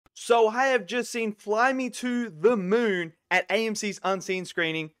So I have just seen Fly Me to the Moon at AMC's Unseen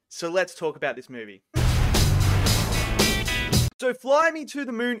screening, so let's talk about this movie. So Fly Me to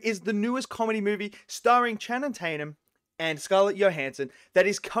the Moon is the newest comedy movie starring Channing Tatum and Scarlett Johansson that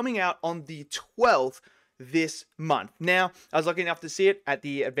is coming out on the 12th this month. Now, I was lucky enough to see it at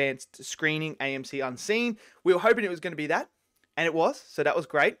the advanced screening AMC Unseen. We were hoping it was going to be that, and it was, so that was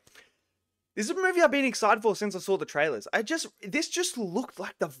great. This is a movie I've been excited for since I saw the trailers. This just looked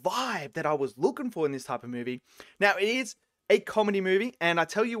like the vibe that I was looking for in this type of movie. Now, it is a comedy movie, and I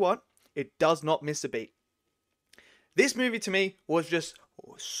tell you what, it does not miss a beat. This movie to me was just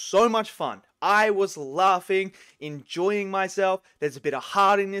so much fun. I was laughing, enjoying myself. There's a bit of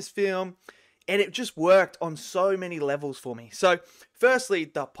heart in this film, and it just worked on so many levels for me. So, firstly,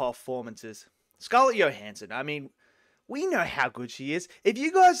 the performances. Scarlett Johansson, I mean, we know how good she is. If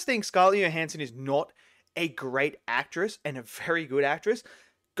you guys think Scarlett Johansson is not a great actress and a very good actress,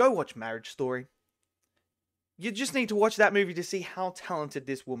 go watch Marriage Story. You just need to watch that movie to see how talented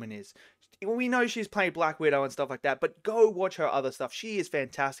this woman is. We know she's played Black Widow and stuff like that, but go watch her other stuff. She is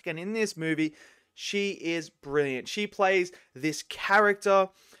fantastic, and in this movie, she is brilliant. She plays this character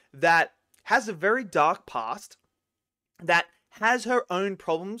that has a very dark past, that has her own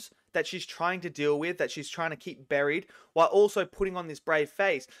problems that she's trying to deal with, that she's trying to keep buried, while also putting on this brave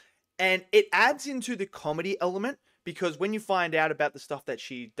face. And it adds into the comedy element, because when you find out about the stuff that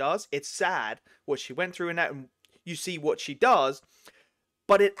she does, it's sad what she went through in that, and you see what she does,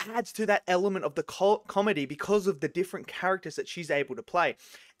 but it adds to that element of the comedy because of the different characters that she's able to play.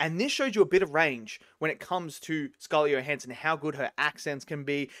 And this shows you a bit of range when it comes to Scarlett Johansson, how good her accents can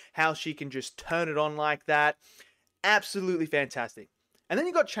be, how she can just turn it on like that. Absolutely fantastic. And then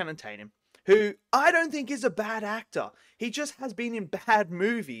you got Channing Tatum, who I don't think is a bad actor. He just has been in bad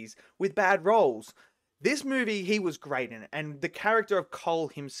movies with bad roles. This movie, he was great in it. And the character of Cole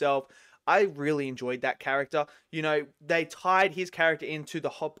himself, I really enjoyed that character. You know, they tied his character into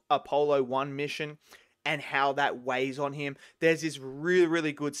the Apollo 1 mission and how that weighs on him. There's this really,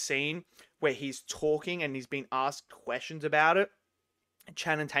 really good scene where he's talking and he's being asked questions about it.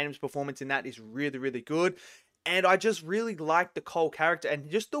 Channing Tatum's performance in that is really, really good. And I just really liked the Cole character and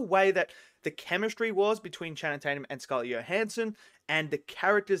just the way that the chemistry was between Channing Tatum and Scarlett Johansson, and the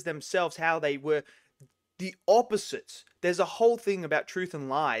characters themselves, how they were the opposites. There's a whole thing about truth and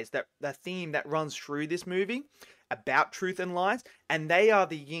lies, that theme that runs through this movie about truth and lies, and they are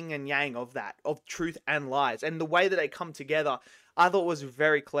the yin and yang of that, of truth and lies. And the way that they come together, I thought was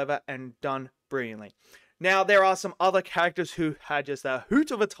very clever and done brilliantly. Now, there are some other characters who had just a hoot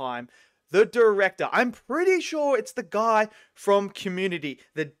of a time. The director, I'm pretty sure it's the guy from Community,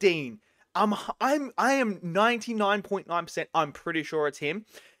 the Dean. I am 99.9%, I'm pretty sure it's him.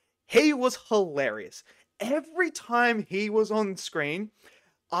 He was hilarious. Every time he was on screen,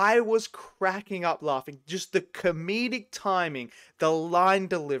 I was cracking up laughing. Just the comedic timing, the line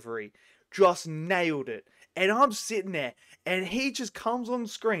delivery, just nailed it. And I'm sitting there, and he just comes on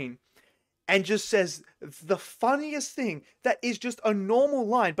screen and just says the funniest thing that is just a normal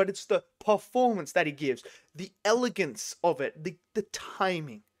line, but it's the performance that he gives, the elegance of it, the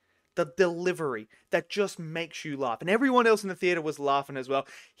timing, the delivery that just makes you laugh. And everyone else in the theater was laughing as well.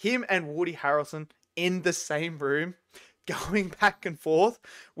 Him and Woody Harrelson in the same room, going back and forth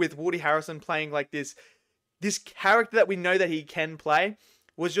with Woody Harrelson playing like this character that we know that he can play,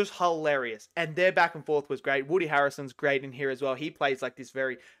 was just hilarious. And their back and forth was great. Woody Harrelson's great in here as well. He plays like this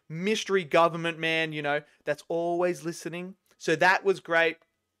very mystery government man, you know, that's always listening. So that was great.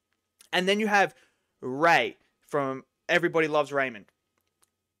 And then you have Ray from Everybody Loves Raymond.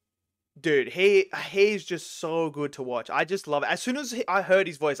 Dude, he's just so good to watch. I just love it. As soon as I heard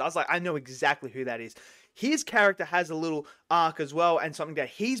his voice, I was like, I know exactly who that is. His character has a little arc as well, and something that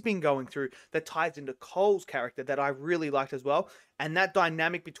he's been going through that ties into Cole's character that I really liked as well. And that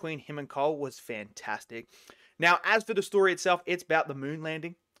dynamic between him and Cole was fantastic. Now, as for the story itself, it's about the moon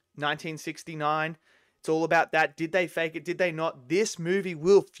landing, 1969. It's all about that. Did they fake it? Did they not? This movie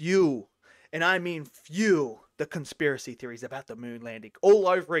will fuel, and I mean fuel, the conspiracy theories about the moon landing all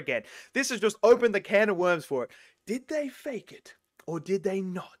over again. This has just opened the can of worms for it. Did they fake it or did they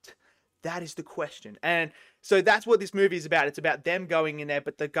not? That is the question. And so that's what this movie is about. It's about them going in there,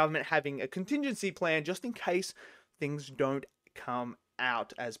 but the government having a contingency plan just in case things don't come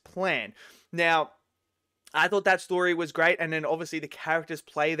out as planned. Now, I thought that story was great, and then obviously the characters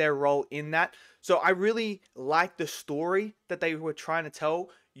play their role in that. So I really liked the story that they were trying to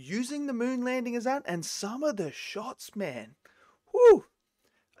tell using the moon landing as that, and some of the shots, man. Whew.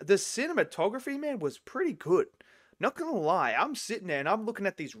 The cinematography, man, was pretty good. Not gonna lie, I'm sitting there and I'm looking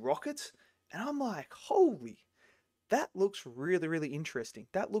at these rockets, and I'm like, holy, that looks really, really interesting.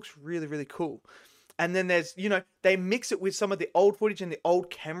 That looks really, really cool. And then there's, they mix it with some of the old footage and the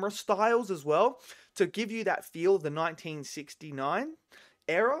old camera styles as well to give you that feel of the 1969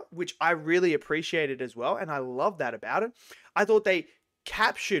 era, which I really appreciated as well. And I love that about it. I thought they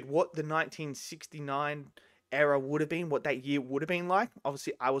captured what the 1969 era would have been, what that year would have been like.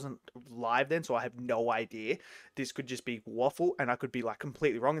 Obviously, I wasn't live then, so I have no idea. This could just be waffle, and I could be like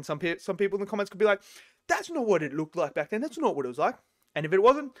completely wrong. And some people in the comments could be like, that's not what it looked like back then. That's not what it was like. And if it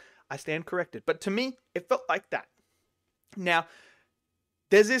wasn't, I stand corrected. But to me, it felt like that. Now,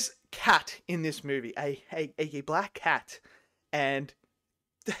 there's this cat in this movie, a black cat. And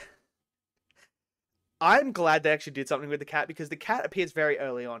I'm glad they actually did something with the cat, because the cat appears very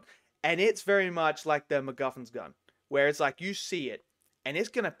early on. And it's very much like the MacGuffin's gun, where it's like you see it, and it's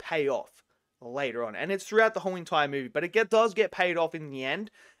going to pay off later on. And it's throughout the whole entire movie, but it does get paid off in the end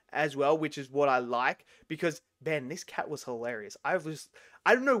as well, which is what I like, because, man, this cat was hilarious. I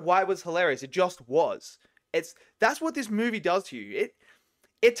don't know why it was hilarious. It just was. That's what this movie does to you.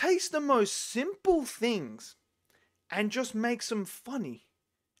 It takes the most simple things and just makes them funny.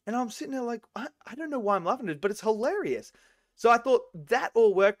 And I'm sitting there like, I don't know why I'm laughing at it, but it's hilarious. So I thought that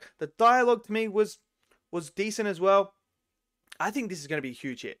all worked. The dialogue to me was decent as well. I think this is going to be a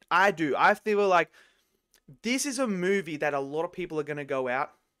huge hit. I do. I feel like this is a movie that a lot of people are going to go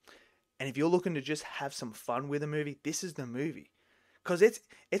out. And if you're looking to just have some fun with a movie, this is the movie. Because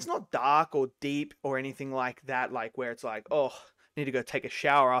it's not dark or deep or anything like that, like where it's like, oh, I need to go take a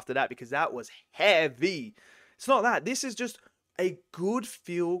shower after that because that was heavy. It's not that. This is just a good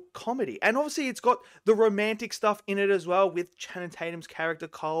feel comedy. And obviously it's got the romantic stuff in it as well, with Channing Tatum's character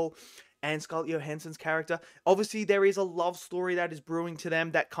Cole and Scarlett Johansson's character. Obviously there is a love story that is brewing to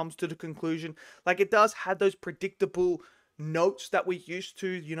them that comes to the conclusion. Like, it does have those predictable notes that we're used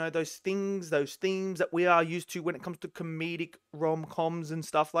to, those themes that we are used to when it comes to comedic rom-coms and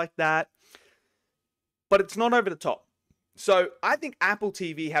stuff like that. But it's not over the top. So I think Apple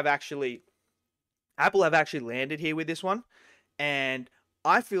have actually landed here with this one. And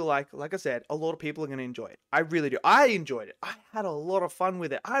I feel like I said, a lot of people are going to enjoy it. I really do. I enjoyed it. I had a lot of fun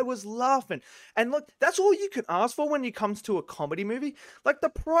with it. I was laughing. And look, that's all you can ask for when it comes to a comedy movie. Like, the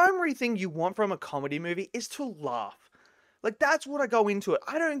primary thing you want from a comedy movie is to laugh. Like, that's what I go into it.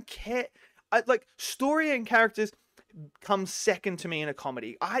 I don't care. Story and characters come second to me in a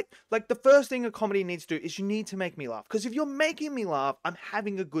comedy. The first thing a comedy needs to do is you need to make me laugh. Because if you're making me laugh, I'm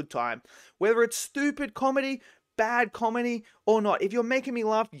having a good time. Whether it's stupid comedy, bad comedy, or not. If you're making me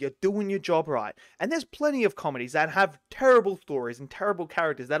laugh, you're doing your job right. And there's plenty of comedies that have terrible stories and terrible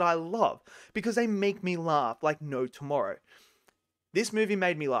characters that I love because they make me laugh like no tomorrow. This movie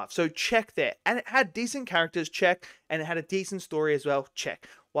made me laugh, so check there. And it had decent characters, check. And it had a decent story as well, check.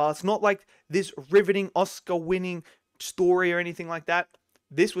 While it's not like this riveting Oscar-winning story or anything like that,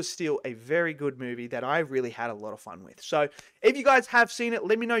 this was still a very good movie that I really had a lot of fun with. So if you guys have seen it,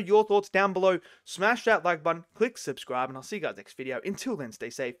 let me know your thoughts down below. Smash that like button, click subscribe, and I'll see you guys next video. Until then, stay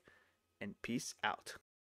safe and peace out.